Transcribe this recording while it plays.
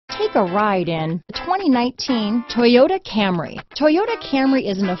Take a ride in the 2019 Toyota Camry. Toyota Camry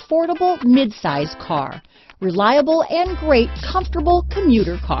is an affordable midsize car. Reliable and great comfortable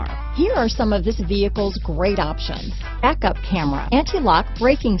commuter car. Here are some of this vehicle's great options: backup camera, anti-lock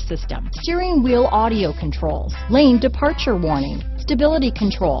braking system, steering wheel audio controls, lane departure warning, stability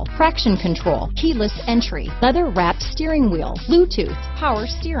control, traction control, keyless entry, leather-wrapped steering wheel, Bluetooth, power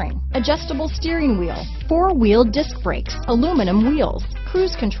steering, adjustable steering wheel, four-wheel disc brakes, aluminum wheels,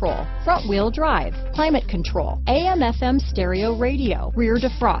 cruise control, front-wheel drive, climate control, AM/FM stereo radio, rear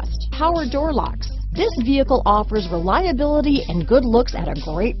defrost, power door locks. This vehicle offers reliability and good looks at a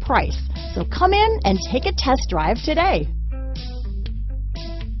great price. So come in and take a test drive today.